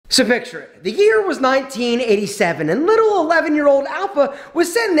So picture it. The year was 1987, and little 11-year-old Alpha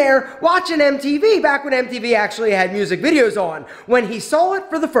was sitting there watching MTV back when MTV actually had music videos on, when he saw it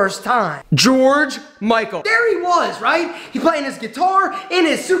for the first time. George Michael. There he was, right? He playing his guitar in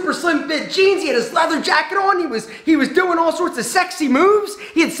his super slim fit jeans. He had his leather jacket on. He was doing all sorts of sexy moves.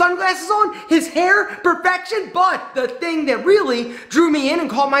 He had sunglasses on. His hair, perfection. But the thing that really drew me in and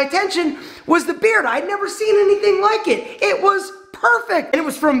caught my attention was the beard. I'd never seen anything like it. It was perfect. And it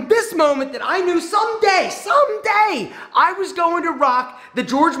was from this moment that I knew someday, I was going to rock the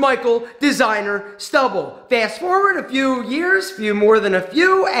George Michael designer stubble. Fast forward a few years, few more than a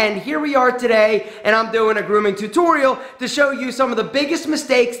few, and here we are today, and I'm doing a grooming tutorial to show you some of the biggest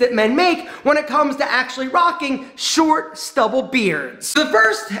mistakes that men make when it comes to actually rocking short stubble beards. The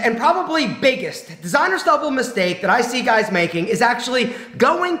first and probably biggest designer stubble mistake that I see guys making is actually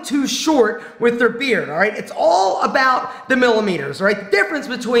going too short with their beard, all right? It's all about the millimeters. Right? The difference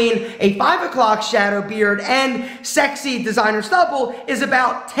between a 5 o'clock shadow beard and sexy designer stubble is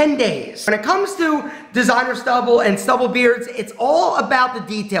about 10 days. When it comes to designer stubble and stubble beards, it's all about the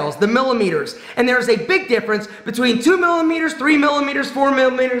details, the millimeters. And there's a big difference between 2 millimeters, 3 millimeters, 4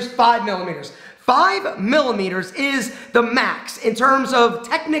 millimeters, 5 millimeters. 5 millimeters is the max in terms of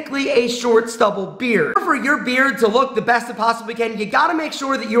technically a short stubble beard. For your beard to look the best it possibly can, you gotta make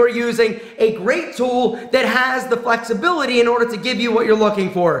sure that you are using a great tool that has the flexibility in order to give you what you're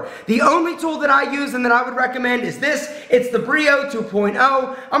looking for. The only tool that I use and that I would recommend is this. It's the Brio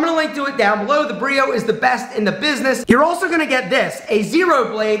 2.0. I'm gonna link to it down below. The Brio is the best in the business. You're also gonna get this, a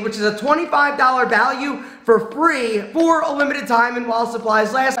Zero Blade, which is a $25 value for free for a limited time and while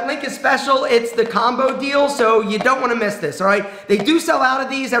supplies last. The link is special. It's the combo deal, so you don't want to miss this, all right? They do sell out of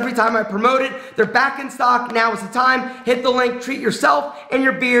these every time I promote it. They're back in stock. Now is the time. Hit the link. Treat yourself and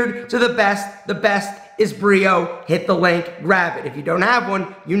your beard to the best. The best is Brio. Hit the link, grab it. If you don't have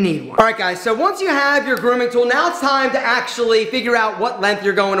one, you need one. All right, guys, so once you have your grooming tool, now it's time to actually figure out what length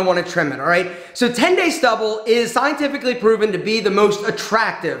you're going to want to trim it, all right? So 10-day stubble is scientifically proven to be the most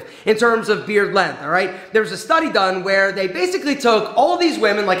attractive in terms of beard length, all right? There was a study done where they basically took all these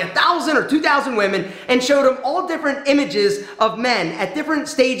women, like 1,000 or 2,000 women, and showed them all different images of men at different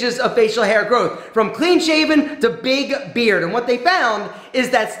stages of facial hair growth, from clean shaven to big beard. And what they found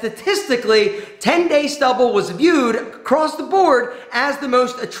is that statistically, 10-day stubble was viewed across the board as the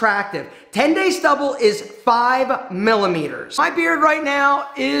most attractive. 10-day stubble is 5 millimeters. My beard right now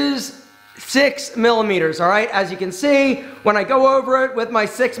is 6 millimeters, all right? As you can see, when I go over it with my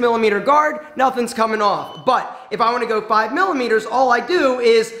 6 millimeter guard, nothing's coming off. But if I want to go 5 millimeters, all I do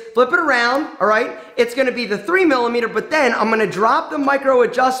is flip it around, all right? It's going to be the 3 millimeter, but then I'm going to drop the micro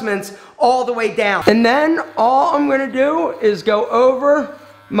adjustments all the way down. And then all I'm going to do is go over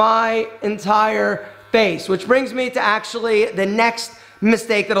my entire face, which brings me to actually the next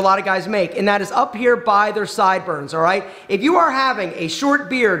mistake that a lot of guys make, and that is up here by their sideburns, all right? If you are having a short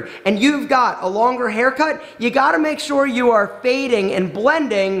beard and you've got a longer haircut, you got to make sure you are fading and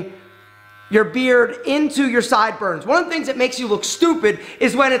blending your beard into your sideburns. One of the things that makes you look stupid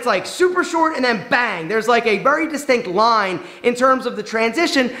is when it's like super short and then bang, there's like a very distinct line in terms of the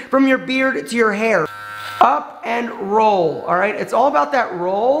transition from your beard to your hair. Up and roll, all right? It's all about that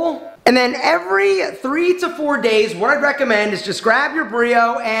roll. And then every 3 to 4 days, what I'd recommend is just grab your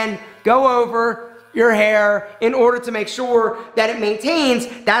Brio and go over your hair in order to make sure that it maintains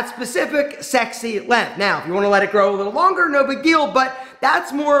that specific sexy length. Now, if you want to let it grow a little longer, no big deal, but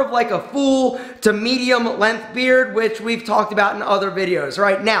that's more of like a full to medium length beard, which we've talked about in other videos,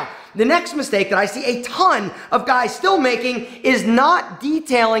 right? Now, the next mistake that I see a ton of guys still making is not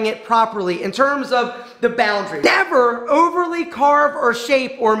detailing it properly in terms of the boundary. Never overly carve or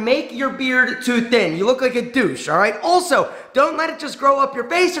shape or make your beard too thin. You look like a douche, all right? Also, don't let it just grow up your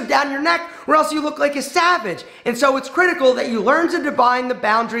face or down your neck, or else you look like a savage. And so it's critical that you learn to define the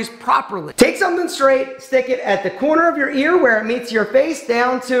boundaries properly. Take something straight, stick it at the corner of your ear where it meets your face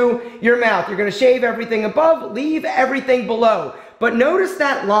down to your mouth. You're gonna shave everything above, leave everything below. But notice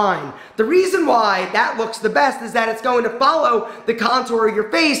that line. The reason why that looks the best is that it's going to follow the contour of your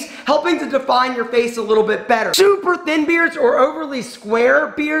face, helping to define your face a little bit better. Super thin beards or overly square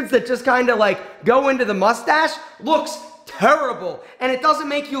beards that just kind of like go into the mustache looks terrible, and it doesn't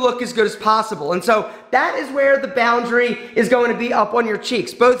make you look as good as possible. And so that is where the boundary is going to be up on your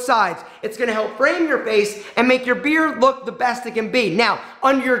cheeks, both sides. It's going to help frame your face and make your beard look the best it can be. Now,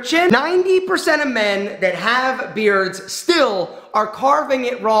 under your chin, 90% of men that have beards still are carving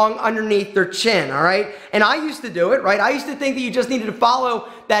it wrong underneath their chin, all right? And I used to do it, right? I used to think that you just needed to follow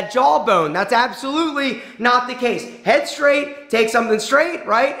that jawbone. That's absolutely not the case. Head straight, take something straight,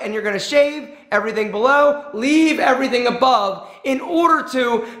 right? And you're gonna shave everything below, leave everything above in order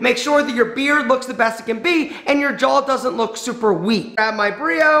to make sure that your beard looks the best it can be and your jaw doesn't look super weak. Grab my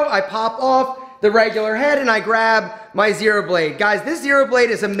Brio, I pop off the regular head and I grab my zero blade. Guys, this zero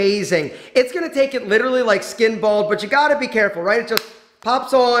blade is amazing. It's gonna take it literally like skin bald, but you gotta be careful, right? It just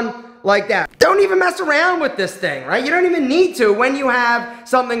pops on like that. Don't even mess around with this thing, right? You don't even need to when you have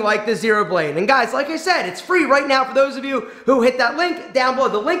something like the zero blade. And guys, like I said, it's free right now for those of you who hit that link down below.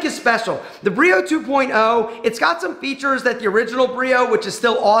 The link is special. The Brio 2.0, it's got some features that the original Brio, which is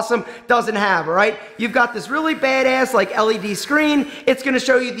still awesome, doesn't have, all right? You've got this really badass like LED screen. It's gonna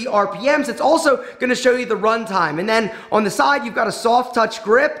show you the RPMs. It's also gonna show you the runtime. And then on the side, you've got a soft touch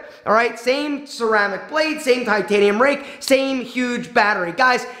grip. All right, same ceramic blade, same titanium rake, same huge battery.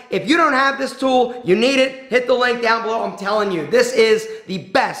 Guys, if you don't have this tool, you need it, hit the link down below. I'm telling you, this is the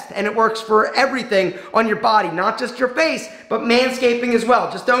best, and it works for everything on your body, not just your face, but manscaping as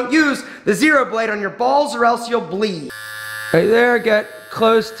well. Just don't use the zero blade on your balls or else you'll bleed. Right there, get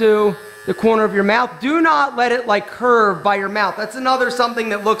close to the corner of your mouth. Do not let it like curve by your mouth. That's another something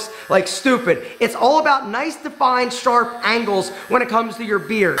that looks like stupid. It's all about nice defined sharp angles when it comes to your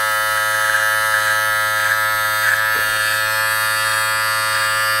beard.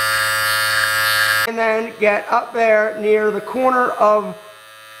 And then get up there near the corner of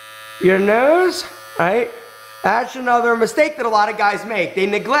your nose, right? That's another mistake that a lot of guys make. They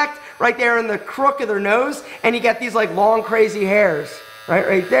neglect right there in the crook of their nose and you get these like long crazy hairs.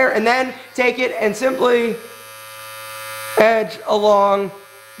 Right there, and then take it and simply edge along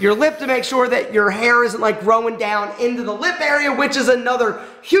your lip to make sure that your hair isn't like growing down into the lip area, which is another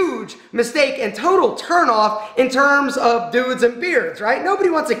huge mistake and total turnoff in terms of dudes and beards, right? Nobody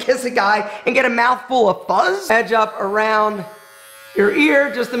wants to kiss a guy and get a mouthful of fuzz. Edge up around your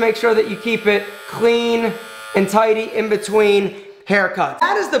ear just to make sure that you keep it clean and tidy in between haircuts.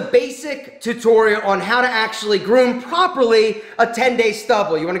 That is the basic tutorial on how to actually groom properly a 10-day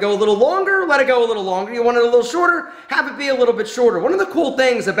stubble. You want to go a little longer? Let it go a little longer. You want it a little shorter? Have it be a little bit shorter. One of the cool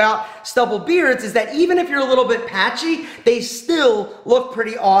things about stubble beards is that even if you're a little bit patchy, they still look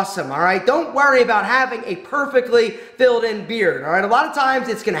pretty awesome, all right? Don't worry about having a perfectly filled in beard, all right? A lot of times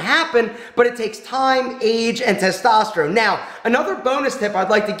it's going to happen, but it takes time, age, and testosterone. Now, another bonus tip I'd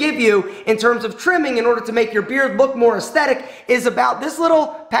like to give you in terms of trimming in order to make your beard look more aesthetic is about this little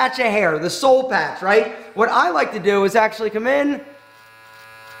patch of hair, the soul patch, right? What I like to do is actually come in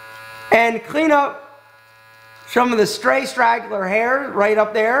and clean up some of the stray straggler hair right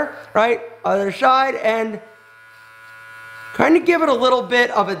up there, right? Other side, and kind of give it a little bit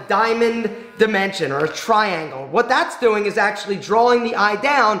of a diamond dimension or a triangle. What that's doing is actually drawing the eye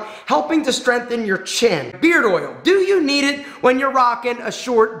down, helping to strengthen your chin. Beard oil. Do you need it when you're rocking a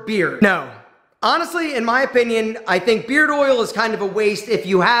short beard? No. Honestly, in my opinion, I think beard oil is kind of a waste if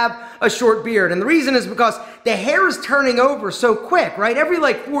you have a short beard. And the reason is because the hair is turning over so quick, right? Every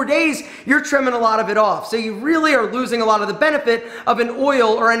like 4 days, you're trimming a lot of it off. So you really are losing a lot of the benefit of an oil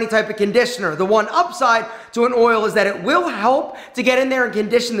or any type of conditioner. The one upside to an oil is that it will help to get in there and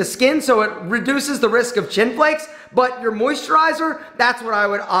condition the skin so it reduces the risk of chin flakes. But your moisturizer, that's what I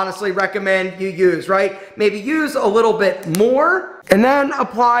would honestly recommend you use, right? Maybe use a little bit more and then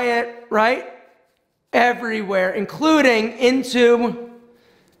apply it, right? Everywhere, including into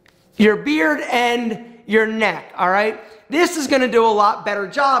your beard and your neck, all right? This is going to do a lot better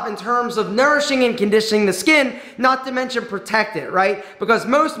job in terms of nourishing and conditioning the skin, not to mention protect it, right? Because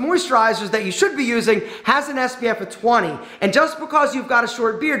most moisturizers that you should be using has an SPF of 20. And just because you've got a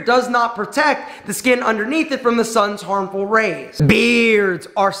short beard does not protect the skin underneath it from the sun's harmful rays. Beards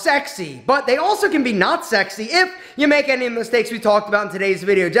are sexy, but they also can be not sexy if you make any of the mistakes we talked about in today's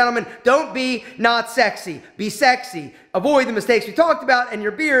video. Gentlemen, don't be not sexy. Be sexy. Avoid the mistakes we talked about, and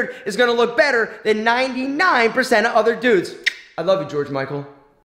your beard is going to look better than 99% of other dudes. I love you, George Michael.